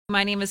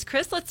My name is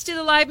Chris. Let's do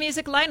the live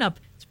music lineup.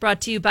 It's brought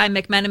to you by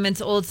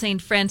McMenamin's Old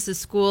St. Francis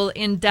School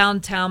in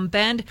downtown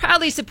Bend.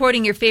 Proudly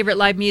supporting your favorite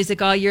live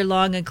music all year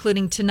long,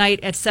 including tonight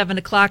at 7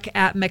 o'clock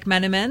at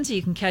McMenamin's.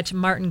 You can catch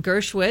Martin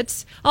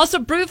Gershwitz. Also,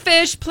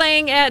 Brewfish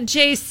playing at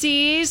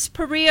JC's.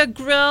 Paria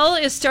Grill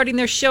is starting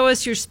their Show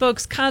Us Your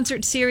Spokes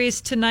concert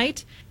series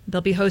tonight. They'll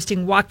be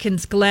hosting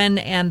Watkins Glen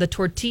and the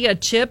Tortilla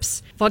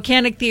Chips.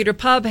 Volcanic Theater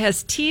Pub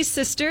has Tea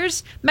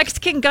Sisters.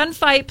 Mexican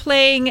Gunfight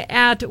playing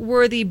at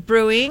Worthy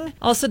Brewing.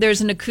 Also,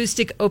 there's an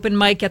acoustic open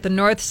mic at the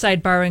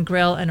Northside Bar and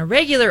Grill and a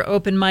regular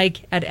open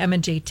mic at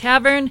M&J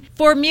Tavern.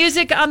 For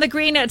music on the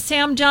green at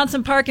Sam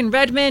Johnson Park in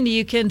Redmond,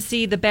 you can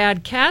see the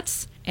Bad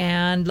Cats.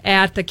 And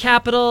at the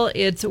Capitol,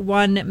 it's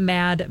One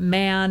Mad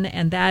Man.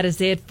 And that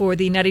is it for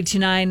the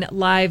 92.9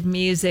 live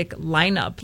music lineup.